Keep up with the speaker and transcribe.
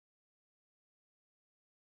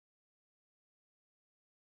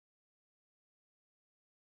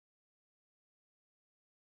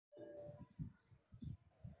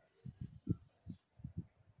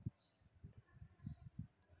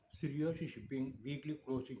Shreyas Shipping weekly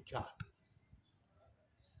closing chart.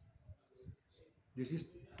 This is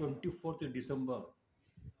 24th December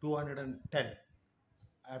 210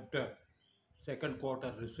 after second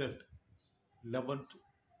quarter result 11th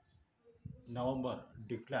November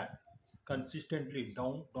declared consistently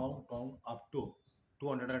down up to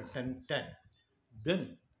 210.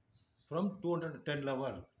 Then from 210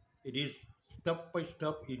 level it is step by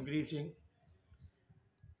step increasing.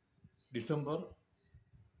 December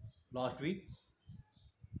last week,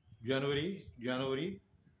 January,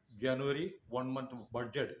 1 month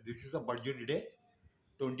budget. This is a budget day.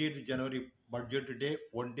 20th January budget day,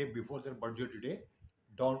 one day before the budget day,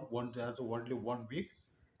 down one, that's only 1 week.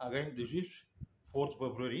 Again, this is 4th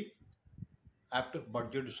February after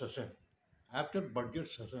budget session. After budget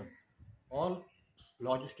session, all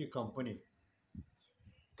logistic company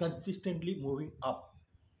consistently moving up,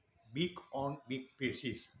 week on week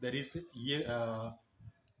basis. There is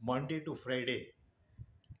Monday to Friday.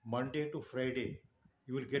 Monday to Friday,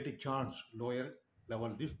 you will get a chance lower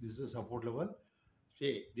level. This is a support level.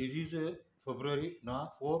 Say this is February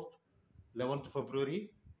now 4th, 11th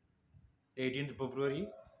February, 18th February,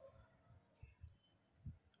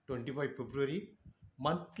 25th February.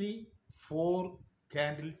 Monthly 4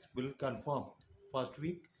 candles will confirm. First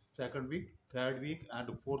week, second week, third week,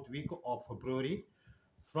 and fourth week of February.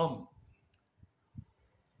 From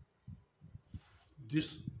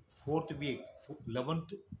this fourth week,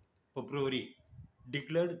 11th February,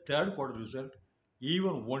 declared third quarter result,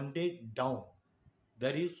 even one day down.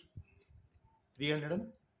 That is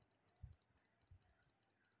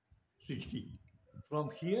 360. From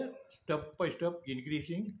here, step by step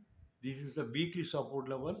increasing. This is the weekly support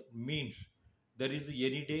level. Means there is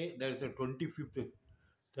any day, there is the 25th,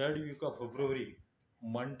 third week of February,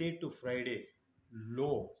 Monday to Friday,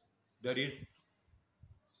 low. There is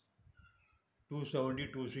 270,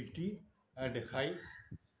 260, and high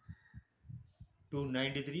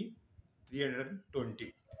 293,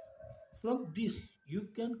 320. From this, you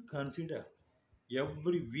can consider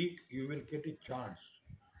every week you will get a chance.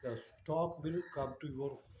 The stock will come to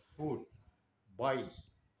your food, buy,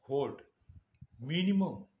 hold,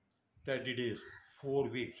 minimum 30 days, 4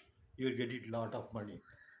 weeks, you will get it lot of money.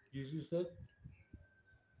 This is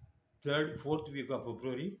the fourth week of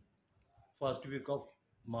February, first week of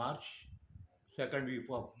March, second week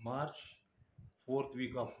of March, fourth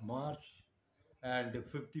week of March, and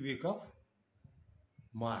fifth week of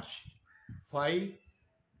March. 5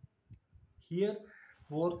 here,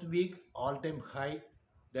 fourth week all-time high,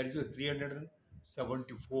 that is a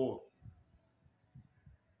 374.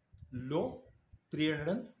 Low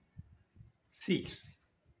 306.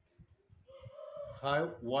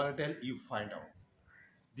 How volatile you find out.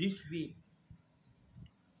 This week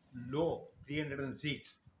low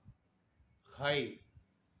 306, high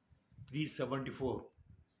 374.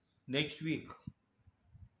 Next week,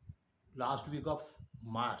 last week of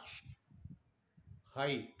March,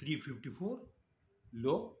 high 354,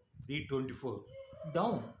 low 324.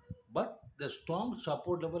 Down, but the strong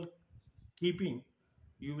support level keeping,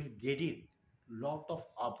 you will get it. Lot of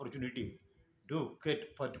opportunity to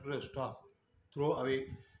get particular stock, throw away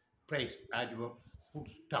price at your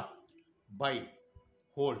footstep, buy,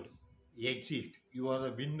 hold, exit. You are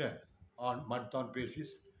the winner on month-on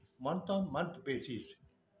basis. Month-on-month basis,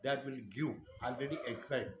 that will give already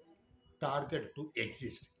explained target to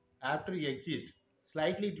exist. After exist,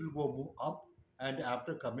 slightly it will go move up, and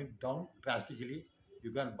after coming down drastically,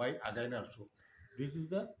 you can buy again also. This is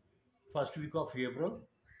the first week of April,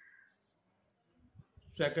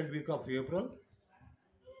 second week of April,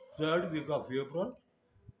 third week of April,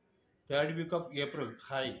 third week of April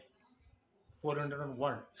high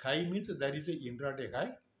 401. High means there is a intraday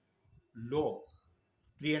high, low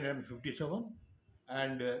 357,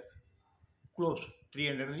 and close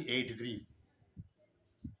 383.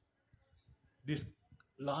 This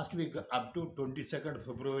last week up to 22nd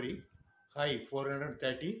February, high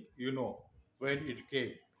 430, you know when it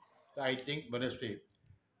came, I think Wednesday,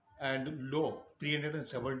 and low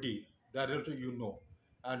 370, that also you know,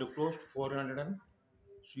 and close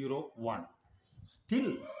 401.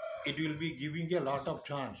 Still, it will be giving a lot of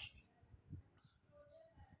chance.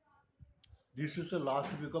 This is the last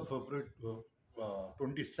week of February,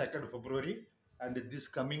 22nd February, and this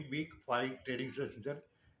coming week, 5 trading sessions,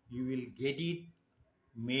 you will get it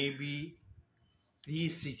maybe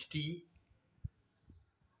 360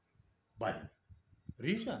 buy.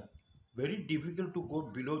 Reason, very difficult to go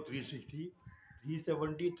below 360,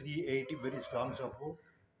 370, 380, very strong support.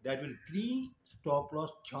 That will 3 stop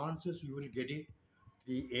loss chances you will get it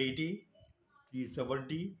 380,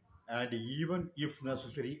 370, and even if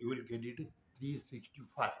necessary you will get it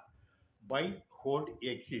 365. buy, hold,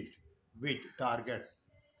 exit with target.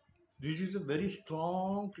 This is a very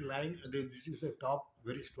strong line. This is a top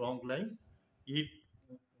very strong line. It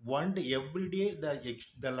one day every day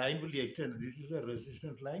the line will extend. This is a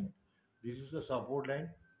resistance line. This is a support line.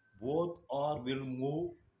 Both are will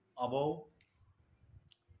move above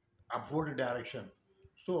upward direction.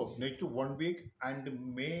 So next 1 week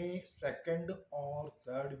and May 2nd or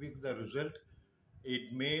 3rd week the result,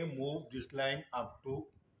 it may move this line up to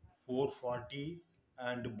 440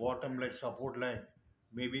 and bottom line support line.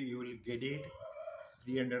 Maybe you will get it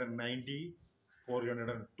 390,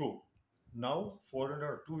 402. Now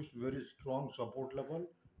 402 is very strong support level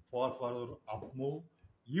for further up move.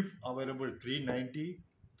 If available 390,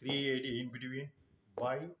 380 in between,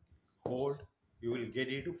 buy, hold, you will get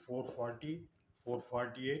it 440,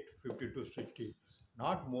 448, 50 to 60.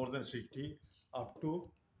 Not more than 60 up to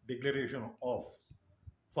declaration of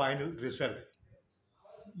final result.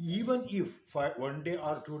 Even if 1 day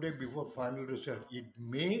or 2 day before final result, it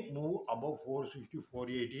may move above 460,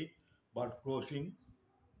 480, but closing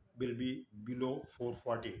will be below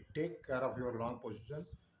 440. Take care of your long position.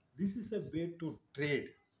 This is a way to trade,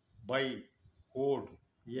 buy, hold,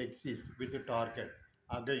 exist with a target.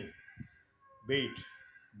 Again, wait,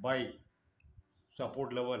 buy,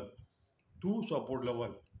 support level, two support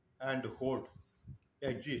level, and hold,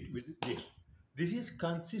 exist with this. This is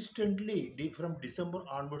consistently from December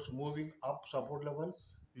onwards moving up support level.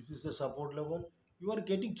 This is the support level. You are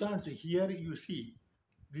getting chance here. You see,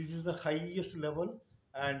 this is the highest level,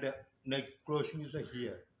 and next closing is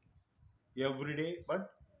here every day. But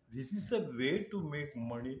this is a way to make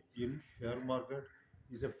money in share market.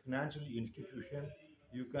 Is a financial institution.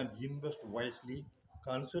 You can invest wisely.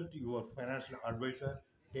 Consult your financial advisor.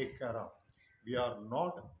 Take care of. We are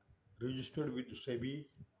not registered with SEBI.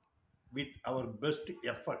 With our best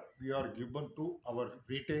effort, we are given to our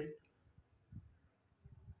retail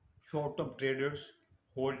short-term traders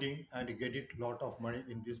holding and get it lot of money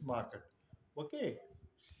in this market. Okay,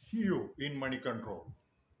 see you in money control.